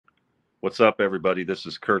What's up, everybody? This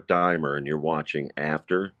is Kurt Dimer, and you're watching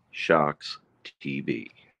After Shocks TV.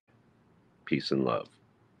 Peace and love.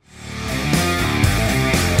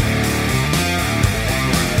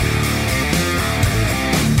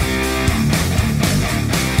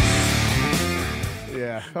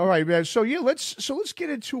 Yeah. All right, man. So let's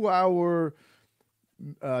get into our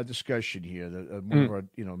discussion here. One of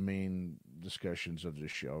our main discussions of this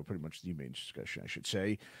show, pretty much the main discussion, I should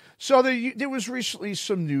say. So there was recently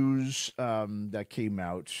some news that came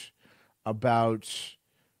out about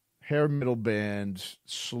hair metal band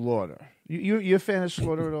Slaughter. You a fan of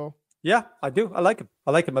Slaughter at all? Yeah, I do. I like him.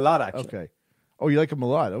 I like him a lot, actually. Okay. Oh, you like him a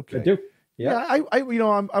lot. Okay. I do. Yeah, I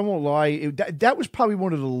won't lie. That was probably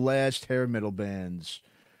one of the last hair metal bands,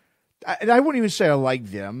 and I wouldn't even say I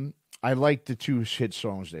liked them. I liked the two hit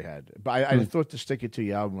songs they had, but I thought to Stick It to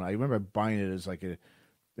You album. I remember buying it as like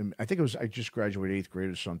I think it was I just graduated 8th grade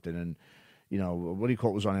or something, and what do you call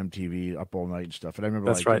it, was on MTV Up All Night and stuff. And I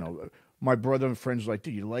remember That's right. My brother and friends were like,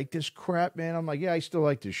 "Dude, you like this crap, man?" I'm like, "Yeah, I still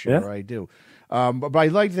like this shit. Yeah. Or I do." But I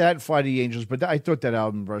liked that and Fly the Angels. But I thought that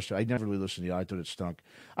album, I never really listened to it. I thought it stunk.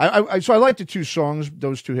 So I liked the two songs,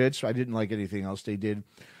 those two hits. I didn't like anything else they did.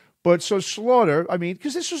 But so Slaughter, I mean,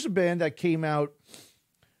 because this was a band that came out.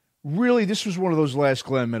 Really, this was one of those last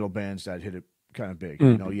glam metal bands that hit it kind of big.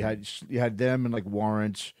 You had them and like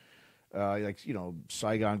Warrant,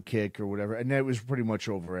 Saigon Kick or whatever, and that was pretty much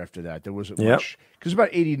over after that. There wasn't much because about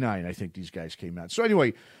 '89, I think these guys came out. So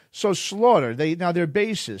anyway, so Slaughter, they're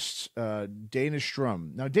bassists, Dana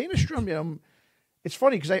Strum. Now Dana Strum, it's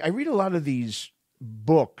funny because I read a lot of these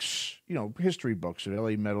books, history books of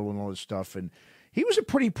LA metal and all this stuff, and he was a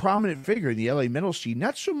pretty prominent figure in the LA metal scene.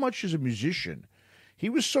 Not so much as a musician. He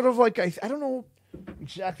was sort of like I don't know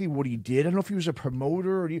exactly what he did. I don't know if he was a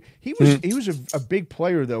promoter or he was a big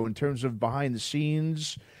player though in terms of behind the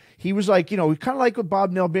scenes. He was like kind of like a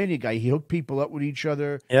Bob Nalbania guy. He hooked people up with each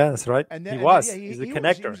other. Yeah, that's right. And then, he was. Yeah, He's a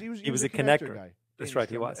connector. He was a connector connector. guy. That's right.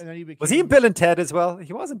 He was. And then Was he in Bill and Ted as well?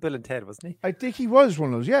 He was in Bill and Ted, wasn't he? I think he was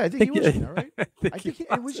one of those. Yeah, I think he was in there, right? I think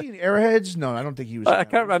was he in Airheads? No, I don't think he was. I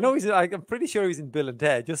can't remember. I know I'm pretty sure he was in Bill and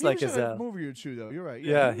Ted, just he like was his in a movie or two, though. You're right.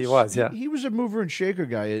 Yeah, he was. Yeah, he was a mover and shaker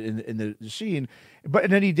guy in the scene,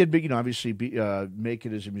 and then he did, obviously make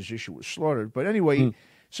it as a musician with Slaughter. But anyway,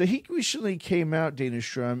 so he recently came out, Dana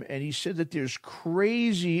Strum, and he said that there's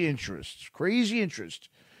crazy interest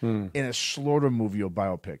in a Slaughter movie or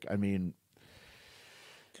biopic. I mean.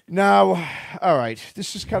 Now, all right,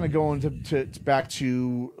 this is kind of going to back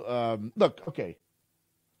to look. Okay,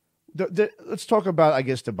 let's talk about I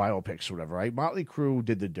guess the biopics or whatever. Right, Motley Crue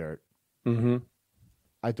did The Dirt. Mm-hmm.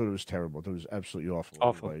 I thought it was terrible. I thought it was absolutely awful.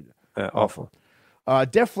 Awful. Yeah, awful.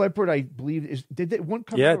 Def Leppard, I believe, did they one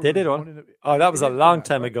come? Yeah, out they did one. That was a long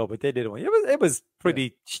time ago, but they did one. It was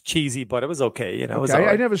pretty cheesy, but it was okay. It was all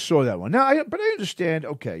right. I never saw that one. Now, but I understand.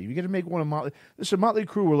 Okay, you got to make one of Motley. Listen, Motley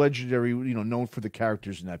Crue were legendary. Known for the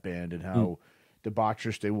characters in that band and how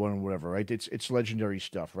debaucherous they were and whatever. Right? It's legendary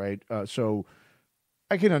stuff. Right? So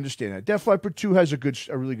I can understand that. Def Leppard 2 has a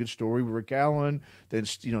really good story with Rick Allen, then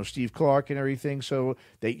Steve Clark and everything. So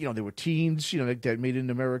they were teens, that made it in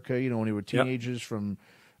America, when they were teenagers from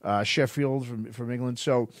Sheffield, from England.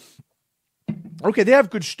 So okay, they have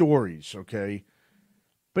good stories, okay.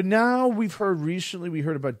 But now we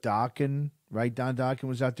heard about Dokken, right? Don Dokken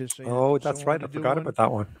was out there saying, "Oh, that's right, I forgot about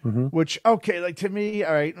that one." Mm-hmm. Which like to me,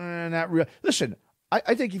 all right, not real. Listen,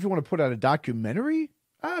 I think if you want to put out a documentary,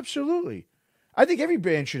 absolutely. I think every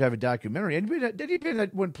band should have a documentary. Any band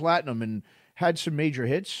that went platinum and had some major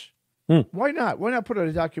hits, why not? Why not put out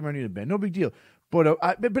a documentary in a band? No big deal. But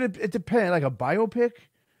it depends. Like a biopic,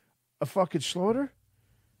 a fucking Slaughter.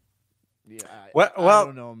 Yeah, I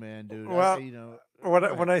don't know, man, dude. Well,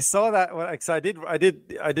 when I saw that,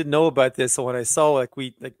 I didn't know about this. So when I saw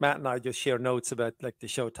Matt and I just share notes about like the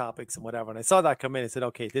show topics and whatever, and I saw that come in, I said,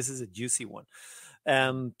 okay, this is a juicy one.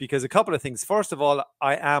 Because a couple of things. First of all,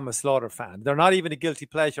 I am a Slaughter fan. They're not even a guilty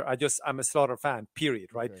pleasure. I'm a Slaughter fan,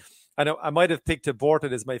 period. Right. Okay. I know I might have picked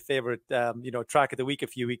Aborted as my favorite, track of the week a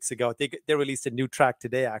few weeks ago. They released a new track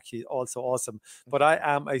today, actually, also awesome. But I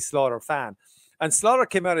am a Slaughter fan. And Slaughter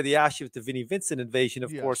came out of the ash with the Vinnie Vincent invasion,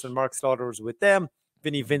 of course, and Mark Slaughter was with them.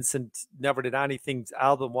 Vinnie Vincent never did anything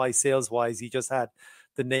album-wise, sales-wise. He just had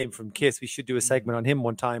the name from Kiss. We should do a segment on him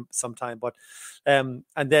sometime. But and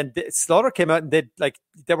then Slaughter came out and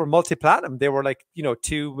they were multi-platinum. They were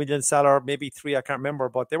 2 million seller, maybe 3, I can't remember,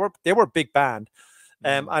 but they were a big band.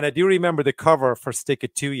 And I do remember the cover for "Stick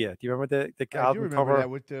It to You." Do you remember the album cover? That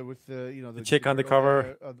with the chick on the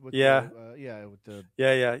cover? Whatever you want to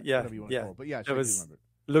call it. But yeah, it was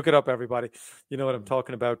Look it up, everybody. You know what I'm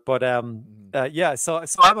talking about. But yeah, so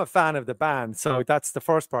I'm a fan of the band. So that's the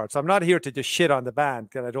first part. So I'm not here to just shit on the band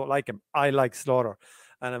because I don't like him. I like Slaughter,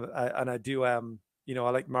 and I do. You know,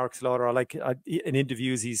 I like Mark Slaughter. In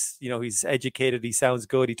interviews, he's educated. He sounds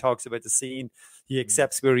good. He talks about the scene. He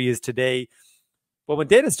accepts where he is today. But when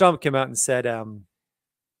Dana Strum came out and said,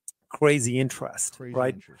 crazy interest,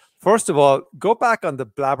 right? First of all, go back on the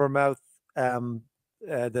Blabbermouth,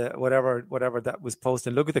 the whatever that was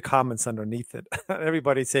posted. Look at the comments underneath it.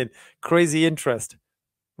 Everybody's saying crazy interest.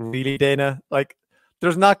 Really, Dana? Like,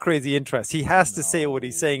 there's not crazy interest. He has to say what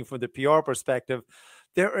he's saying from the PR perspective.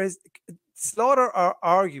 Slaughter are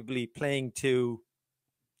arguably playing to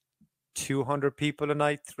 200 people a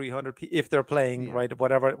night, 300 people if they're playing, right?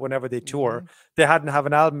 Whenever they tour. They hadn't have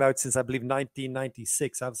an album out since I believe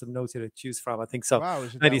 1996. I have some notes here to choose from. I think so. Wow,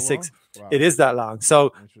 is it 96. Wow. It is that long.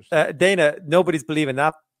 So Dana, nobody's believing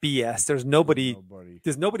that BS. There's nobody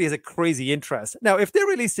has a crazy interest. Now, if they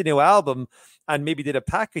released a new album and maybe did a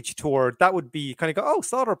package tour, that would be kind of go, oh,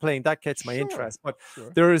 Slaughter playing, that gets my interest. But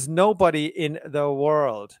there is nobody in the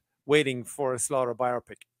world waiting for a Slaughter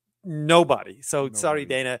biopic. Nobody. So sorry,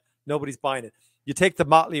 Dana. Nobody's buying it. You take the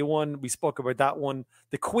Motley one. We spoke about that one.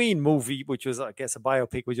 The Queen movie, which was, I guess, a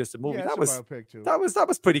biopic, was just a movie. That was a biopic too. That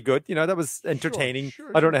was pretty good. You know, that was entertaining.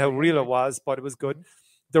 I don't know how real it was, but it was good.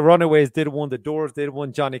 The Runaways did one. The Doors did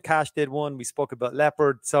one. Johnny Cash did one. We spoke about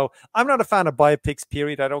Leopard. So I'm not a fan of biopics.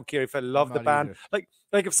 Period. I don't care if I love the band. Either.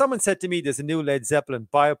 Like if someone said to me, "There's a new Led Zeppelin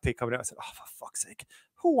biopic coming out," I said, "Oh, for fuck's sake."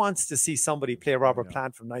 Who wants to see somebody play Robert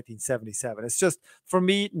Plant from 1977? It's just, for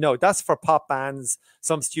me, no, that's for pop bands,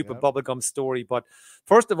 some stupid bubblegum story. But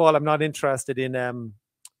first of all, I'm not interested in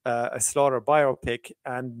a Slaughter biopic,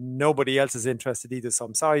 and nobody else is interested either. So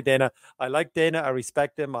I'm sorry, Dana. I like Dana. I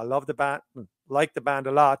respect him. I love the band, like the band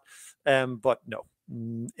a lot. But no,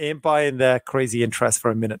 ain't buying the crazy interest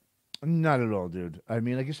for a minute. Not at all, dude. I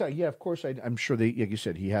mean, like you said, yeah, of course, I'm sure like you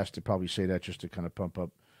said, he has to probably say that just to kind of pump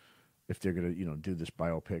up if they're going to, do this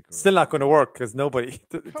biopic. Still not going to work because nobody,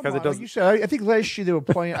 because it doesn't. Like you said, I think last year they were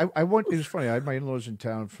playing. It was funny. I had my in-laws in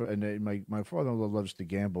town, and my father-in-law loves to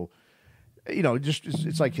gamble. Just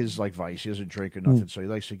it's like his vice. He doesn't drink or nothing, so he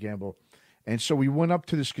likes to gamble. And so we went up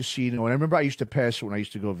to this casino, and I remember I used to pass it when I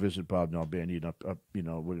used to go visit Bob Nalbandian up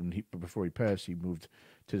before he passed, he moved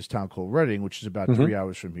to this town called Reading, which is about 3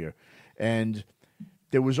 hours from here, and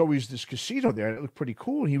there was always this casino there, and it looked pretty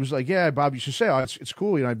cool. And he was like, "Yeah, Bob used to say, it's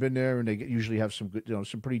cool. I've been there, and they usually have some good,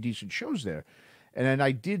 some pretty decent shows there." And then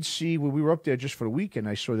I did see when we were up there just for the weekend,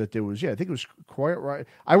 I saw that there was, I think it was Quiet Riot.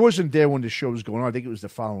 I wasn't there when the show was going on. I think it was the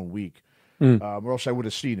following week, or else I would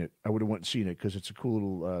have seen it. I would have went and seen it because it's a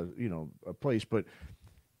cool little, place. But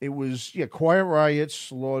it was, Quiet Riot,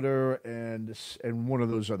 Slaughter, and one of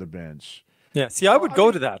those other bands. Yeah, see, I would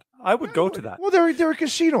go to that. I would go to that. Well, they're a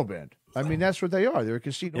casino band. I mean, that's what they are. They're a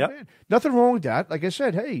casino band. Nothing wrong with that. Like I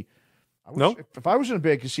said, hey, if I was in a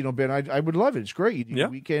band casino band, I would love it. It's great.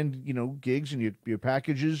 Weekend, gigs and your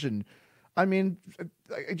packages, and I mean,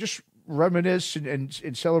 I just reminisce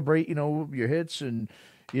and celebrate, your hits and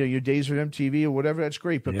your days with MTV or whatever. That's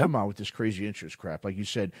great. But come on with this crazy interest crap. Like you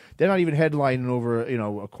said, they're not even headlining over,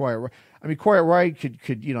 a Quiet. I mean, Quiet Riot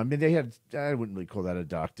could, I mean, they had. I wouldn't really call that a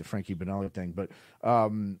the Frankie Banali thing, but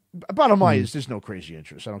bottom line is there's no crazy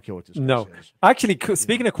interest. I don't care what this. Says. Actually,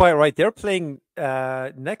 speaking of Quiet Riot, they're playing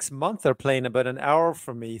next month. They're playing about an hour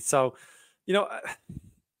from me. So, Quiet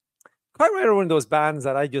Riot are one of those bands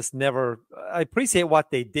that I just never. I appreciate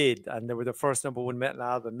what they did, and they were the first #1 metal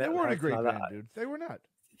album. They weren't a great band, dude. They were not.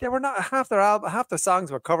 They were not. Half their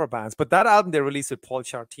songs were cover bands, but that album they released with Paul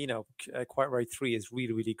Chartino, Quiet Riot 3, is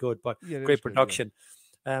really, really good. But great production.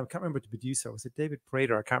 I can't remember the producer. Was it David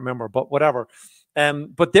Prater? I can't remember, but whatever.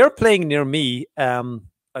 But they're playing near me.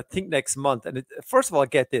 I think next month. And first of all,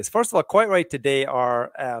 get this. First of all, Quiet Riot today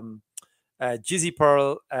are Jizzy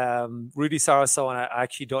Pearl, Rudy Sarso, and I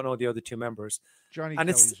actually don't know the other two members. Johnny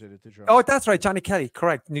Kelly's in it. Oh, that's right, Johnny Kelly.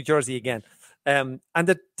 Correct, New Jersey again. And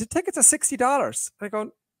the tickets are $60. I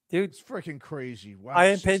go, dude, it's freaking crazy. Wow. I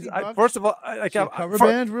ain't paying. First of all, cover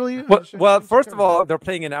band, really? Well, first of all, they're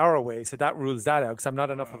playing an hour away, so that rules that out because I'm not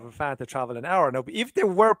enough of a fan to travel an hour. No, but if they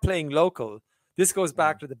were playing local, this goes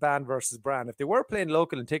back to the band versus brand. If they were playing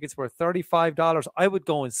local and tickets were $35, I would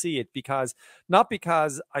go and see it not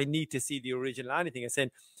because I need to see the original or anything. I'm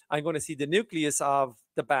saying I'm going to see the nucleus of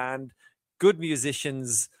the band, good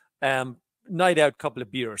musicians, night out, couple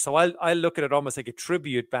of beers. So I'll look at it almost like a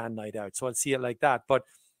tribute band night out. So I'll see it like that. But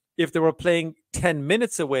if they were playing 10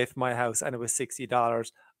 minutes away from my house and it was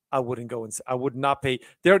 $60, I wouldn't go and I would not pay.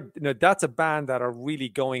 That's a band that are really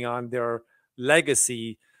going on their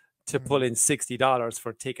legacy to pull in $60 for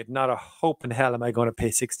a ticket. Not a hope in hell am I going to pay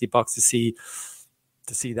 $60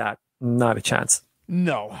 to see that. Not a chance.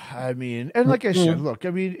 No, I mean, and like I said, look,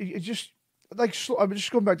 I mean, it just like I'm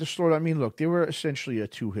just going back to Slaughter. I mean, look, they were essentially a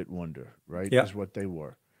 2-hit wonder, right? Yeah. Is what they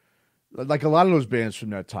were. Like a lot of those bands from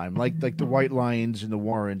that time, like the White Lions and the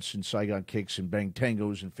Warrants and Saigon Kicks and Bang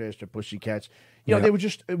Tangos and Faster Pussycats. You know, they were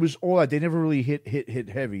just, it was all that. They never really hit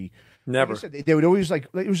heavy. Never. Like I said, they would always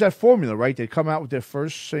it was that formula, right? They'd come out with their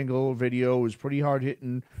first single video, it was pretty hard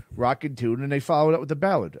hitting, rockin' tune, and they followed up with the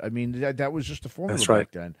ballad. I mean, that was just the formula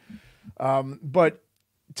back then. But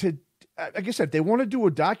like I said, they want to do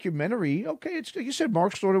a documentary. Okay, it's like you said,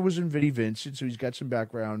 Mark Slaughter was in Vinnie Vincent, so he's got some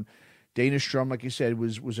background. Dana Strum, like you said,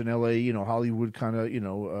 was in L.A., Hollywood kind of,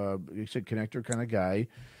 you said connector kind of guy.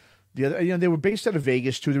 The other, they were based out of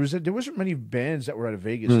Vegas too. There wasn't many bands that were out of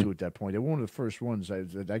Vegas too at that point. They were one of the first ones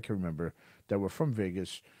that I can remember that were from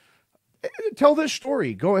Vegas. Tell their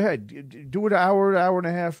story. Go ahead, do an hour and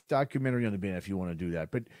a half documentary on the band if you want to do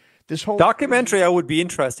that. But this whole documentary, I would be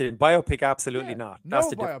interested in. Biopic, absolutely not. That's no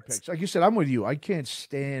the biopics. difference. Like you said, I'm with you. I can't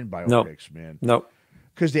stand biopics, man. No.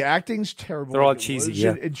 Because the acting's terrible. They're all cheesy,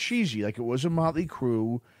 and cheesy. Like it was a Motley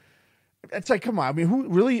Crue. It's like, come on. I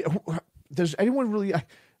mean, does anyone really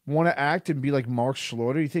want to act and be like Mark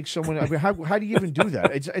Slaughter? You think someone? I mean, how do you even do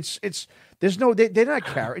that? It's. There's no. They're not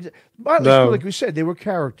characters. Like we said, they were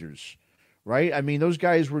characters, right? I mean, those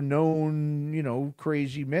guys were known,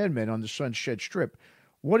 crazy madmen on the Sunset Strip.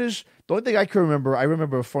 What is the only thing I can remember? I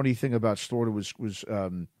remember a funny thing about Slaughter was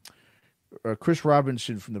Chris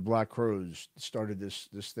Robinson from the Black Crowes started this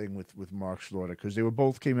thing with Mark Slaughter because they were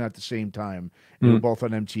both came out at the same time. And they were both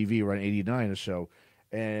on MTV around '89 or so,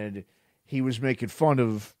 and he was making fun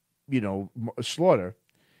of Slaughter,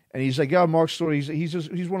 and he's like, "Yeah, Mark Slaughter.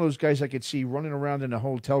 He's one of those guys I could see running around in a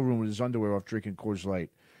hotel room with his underwear off, drinking Coors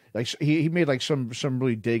Light." Like he made like some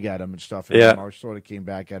really dig at him and stuff. And Mark Slaughter came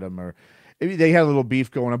back at him, or they had a little beef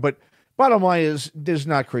going on, but. Bottom line is, there's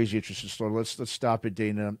not crazy interest in Slaughter. Let's stop it,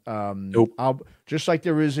 Dana. Nope. Just like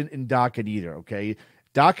there isn't in Dokken either. Okay,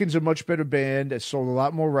 Dokken's a much better band that sold a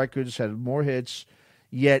lot more records, had more hits.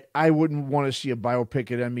 Yet I wouldn't want to see a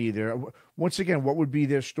biopic of them either. Once again, what would be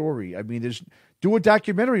their story? I mean, do a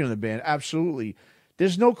documentary on the band. Absolutely.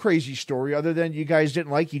 There's no crazy story other than you guys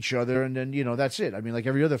didn't like each other, and then that's it. I mean, like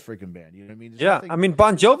every other freaking band. You know what I mean? I mean,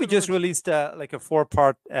 Bon Jovi just released like a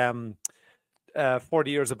 4-part. 40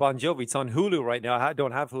 years of Bon Jovi. It's on Hulu right now. I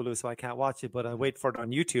don't have Hulu, so I can't watch it, but I wait for it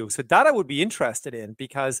on YouTube. So that I would be interested in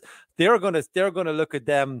because they're gonna look at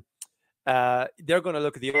them. They're gonna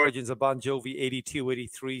look at the origins of Bon Jovi, 82,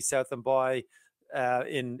 83, Southern Boy,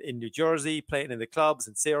 in New Jersey, playing in the clubs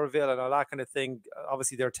in Sayreville and all that kind of thing.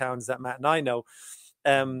 Obviously, they're towns that Matt and I know.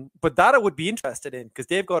 But that I would be interested in because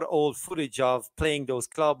they've got old footage of playing those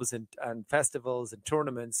clubs and festivals and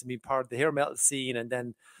tournaments and being part of the hair metal scene. And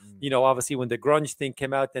then, obviously when the grunge thing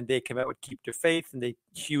came out, then they came out with Keep the Faith and they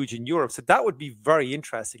huge in Europe. So that would be very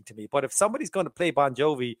interesting to me. But if somebody's going to play Bon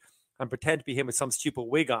Jovi and pretend to be him with some stupid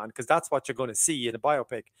wig on, because that's what you're going to see in a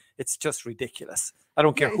biopic, it's just ridiculous. I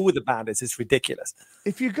don't care who the band is. It's ridiculous.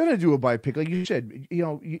 If you're going to do a biopic, like you said,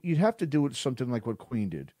 you'd have to do it something like what Queen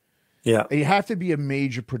did. Yeah, you have to be a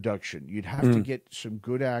major production. You'd have to get some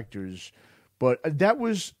good actors, but that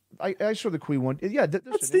was I saw the Queen one. Yeah,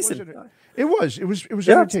 that's decent. It was yeah,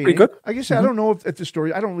 entertaining. Pretty good. I guess I don't know if the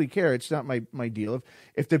story. I don't really care. It's not my deal.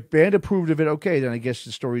 If the band approved of it, okay, then I guess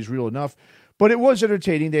the story's real enough. But it was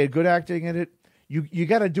entertaining. They had good acting in it. You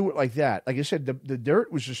got to do it like that. Like I said, the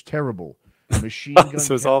Dirt was just terrible. Machine Gun This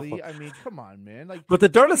was Kelly. awful. I mean, come on, man. Like, but the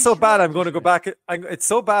Dirt is so bad. I'm going to go back. It's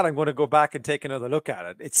so bad. I'm going to go back and take another look at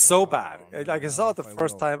it. It's so bad. Like I saw it the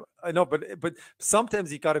first time. I know, but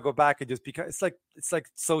sometimes you got to go back and just because it's like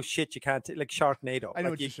so shit you can't like Sharknado. I know like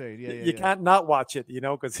what you're saying. Yeah, you can't not watch it.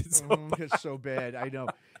 Because it's so bad. It's so bad. I know.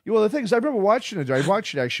 Well, the thing is, I remember watching it. I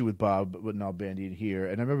watched it actually with Bob, but now Bandy in here,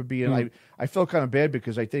 and I remember being. I felt kind of bad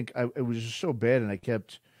because I think it was just so bad, and I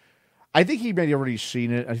kept. I think he may have already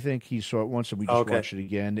seen it. I think he saw it once, and we just watched it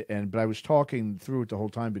again. But I was talking through it the whole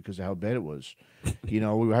time because of how bad it was. We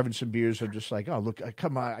were having some beers. I'm just like, oh look,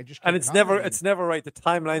 come on! I just and it's never right. The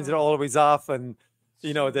timelines are always off, and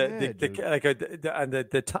when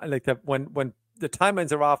the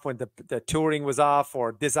timelines are off when the touring was off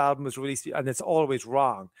or this album was released, and it's always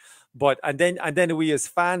wrong. But and then we as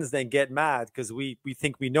fans then get mad because we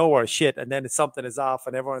think we know our shit, and then something is off,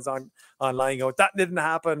 and everyone's online going that didn't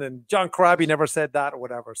happen, and John Crabby never said that or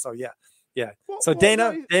whatever. So yeah. So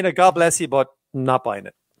Dana, God bless you, but not buying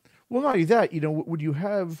it. Well, not only that, would you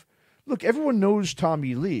have? Look, everyone knows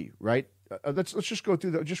Tommy Lee, right? Let's just go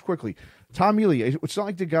through that just quickly. Tommy Lee. It's not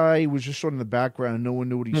like the guy was just sort of in the background and no one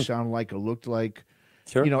knew what he sounded like or looked like.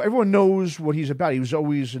 Sure. Everyone knows what he's about. He was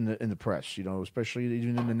always in the press, especially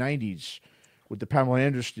even in the 90s with the Pamela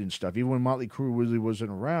Anderson stuff. Even when Motley Crue really wasn't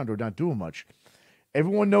around or not doing much.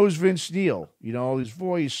 Everyone knows Vince Neil, his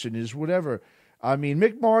voice and his whatever. I mean,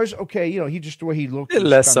 Mick Mars, okay, he just the way he looked. A little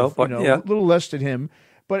less so, but yeah. A little less than him.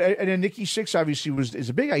 But and then Nikki Sixx obviously is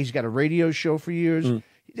a big guy. He's got a radio show for years.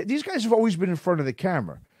 These guys have always been in front of the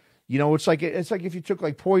camera. It's like if you took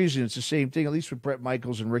like Poison, it's the same thing. At least with Bret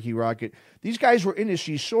Michaels and Ricky Rocket, these guys were in this.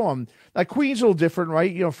 You saw them. Like Queen's a little different,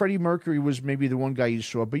 right? Freddie Mercury was maybe the one guy you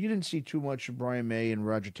saw, but you didn't see too much of Brian May and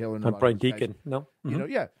Roger Taylor and Brian Deacon. No,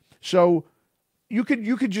 yeah. So you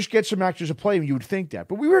could just get some actors to play them. You would think that,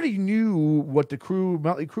 but we already knew what the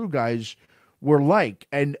Motley Crue guys were like,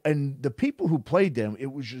 and the people who played them,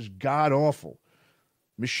 it was just god awful.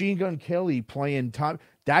 Machine Gun Kelly playing Tom.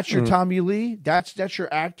 That's your Tommy Lee. That's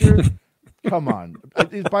your actor. Come on,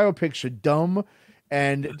 these biopics are dumb,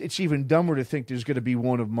 and it's even dumber to think there's going to be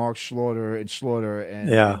one of Mark Slaughter and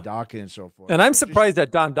Dokken and so forth. And I'm surprised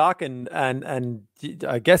that Don Dokken and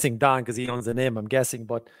I'm guessing Don because he owns the name. I'm guessing,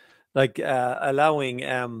 but like allowing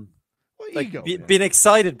being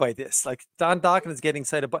excited by this, like Don Dokken is getting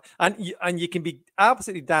excited, but and you can be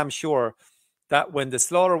absolutely damn sure that when the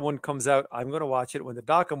Slaughter one comes out, I'm going to watch it. When the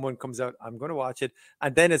Dokken one comes out, I'm going to watch it.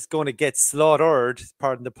 And then it's going to get slaughtered,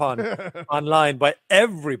 pardon the pun, online by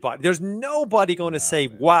everybody. There's nobody going to say,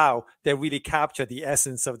 wow, they really captured the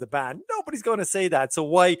essence of the band. Nobody's going to say that. So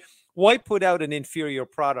why put out an inferior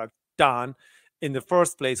product, Don, in the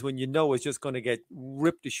first place when you know it's just going to get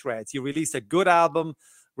ripped to shreds? You released a good album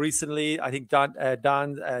recently. I think Don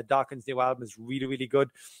Dokken's new album is really, really good.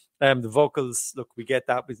 The vocals, look, we get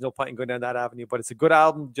that. There's no point in going down that avenue, but it's a good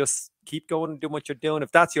album. Just keep going and do what you're doing.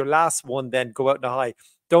 If that's your last one, then go out in a high.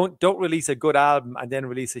 Don't release a good album and then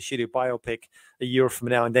release a shitty biopic a year from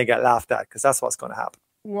now and then get laughed at, because that's what's going to happen.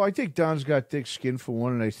 Well, I think Don's got thick skin for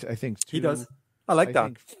one, and I think two, he does. I like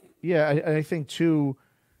Don. I think two.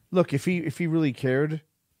 Look, if he really cared,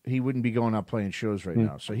 he wouldn't be going out playing shows right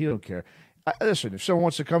now. So he don't care. Listen, if someone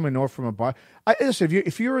wants to come and offer him a buy, listen.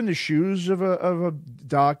 If you're in the shoes of a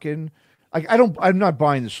Dokken, I'm not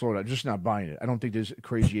buying the Slaughter. I'm just not buying it. I don't think there's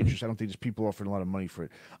crazy interest. I don't think there's people offering a lot of money for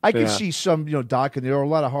it. I can see some, Dokken. There are a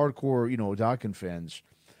lot of hardcore, Dokken fans,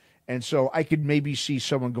 and so I could maybe see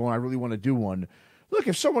someone going, I really want to do one. Look,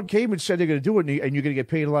 if someone came and said they're going to do it, and you're going to get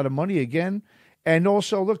paid a lot of money again. And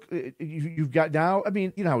also, look, you've got now, I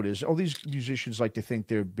mean, you know how it is. All these musicians like to think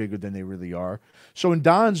they're bigger than they really are. So in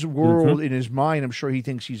Don's world, in his mind, I'm sure he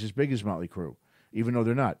thinks he's as big as Motley Crue, even though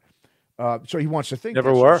they're not. So he wants to think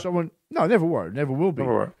never were. Never were, never will be.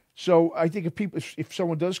 Never were. So I think if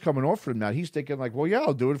someone does come and offer him that, he's thinking like, well, yeah,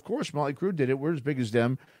 I'll do it. Of course, Motley Crue did it. We're as big as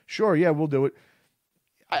them. Sure, yeah, we'll do it.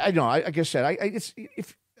 I know. Like I said,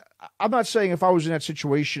 I'm not saying if I was in that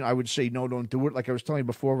situation, I would say, no, don't do it. Like I was telling you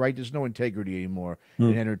before, right? There's no integrity anymore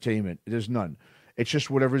in entertainment. There's none. It's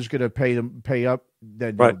just whatever's going to pay up,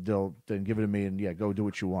 then they'll then give it to me and, go do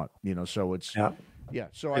what you want. So it's,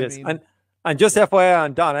 So I mean. And just FYI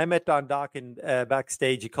on Don, I met Don Dokken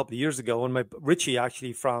backstage a couple of years ago when Richie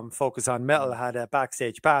actually from Focus on Metal had a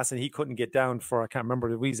backstage pass and he couldn't get down for, I can't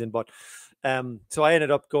remember the reason, but so I ended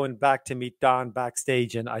up going back to meet Don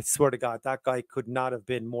backstage, and I swear to God, that guy could not have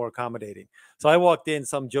been more accommodating. So I walked in,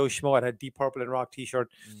 some Joe Schmo, I had a Deep Purple and Rock t-shirt,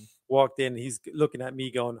 walked in, he's looking at me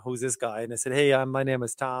going, who's this guy? And I said, hey, my name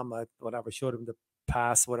is Tom. Showed him the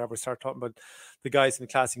pass, started talking about the guys in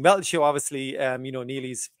the Classic Metal Show, obviously,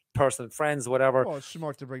 Neely's personal friends, whatever. Oh, it's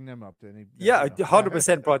smart to bring them up then.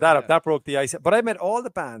 100% brought that up. That broke the ice. But I met all the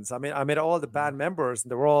bands. I met all the band members,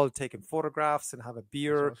 and they were all taking photographs and have a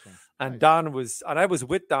beer. Awesome. And Don was, and I was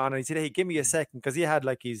with Don, and he said, hey, give me a second, because he had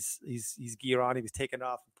like his gear on. He was taking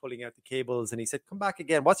off and pulling out the cables, and he said, come back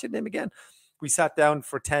again. What's your name again? We sat down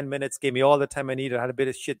for 10 minutes, gave me all the time I needed. I had a bit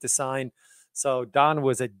of shit to sign. So Don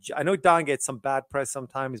was I know Don gets some bad press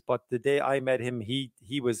sometimes, but the day I met him, he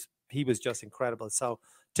was just incredible. So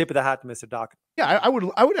tip of the hat to Mr. Dokken. Yeah, I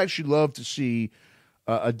would actually love to see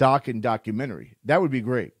a Dokken documentary. That would be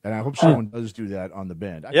great, and I hope someone does do that on the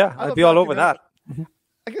band. I'd be all over that.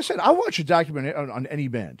 Like I said, I watch a documentary on any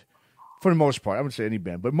band, for the most part. I would say any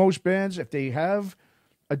band, but most bands, if they have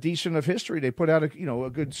a decent enough history, they put out a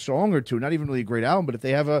good song or two. Not even really a great album, but if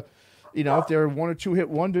they have if they're one or two hit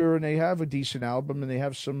wonder and they have a decent album and they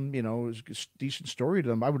have some, decent story to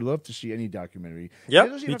them, I would love to see any documentary. Yeah,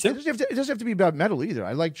 it doesn't have to be about metal either.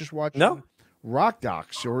 I like just watching rock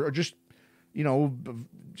docs or just,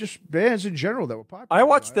 just bands in general that were popular. I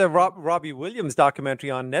watched the Robbie Williams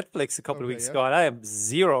documentary on Netflix a couple of weeks ago, and I have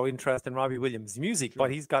zero interest in Robbie Williams' music,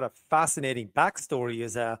 but he's got a fascinating backstory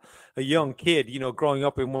as a young kid, growing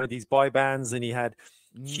up in one of these boy bands, and he had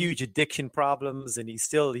huge addiction problems, and he's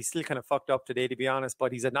still kind of fucked up today, to be honest.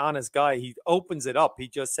 But he's an honest guy. He opens it up. He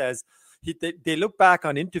just says they look back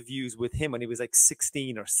on interviews with him when he was like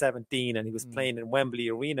 16 or 17, and he was playing in Wembley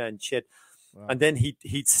Arena and shit. Wow. And then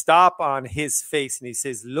he'd stop on his face and he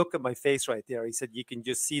says, "Look at my face right there." He said, "You can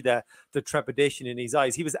just see the trepidation in his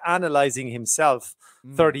eyes." He was analyzing himself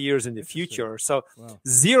 30 years in the future. So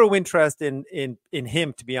zero interest in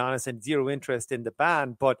him, to be honest, and zero interest in the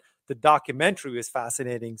band. But the documentary was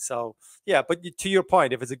fascinating. So yeah, but to your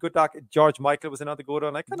point, if it's a good George Michael was another good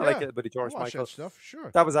one. I kind of like it a bit of George Michael stuff. Sure,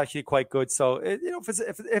 that was actually quite good. So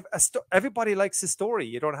if everybody likes his story,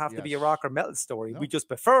 you don't have to be a rock or metal story. No. We just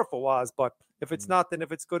prefer if it was, but if it's not, then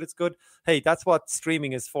if it's good, it's good. Hey, that's what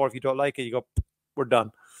streaming is for. If you don't like it, you go, we're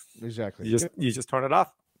done. Exactly. You just turn it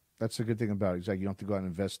off. That's the good thing about it. Exactly. You don't have to go out and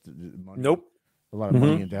invest money. Nope. A lot of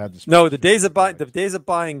money into have this. No, the days of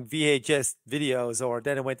buying VHS videos, or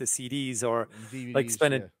then it went to CDs, or DVDs, like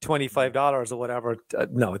spending $25 or whatever.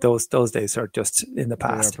 No, those days are just in the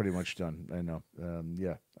past. They're pretty much done. I know.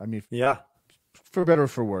 Yeah. I mean, yeah, for better or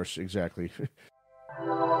for worse, exactly.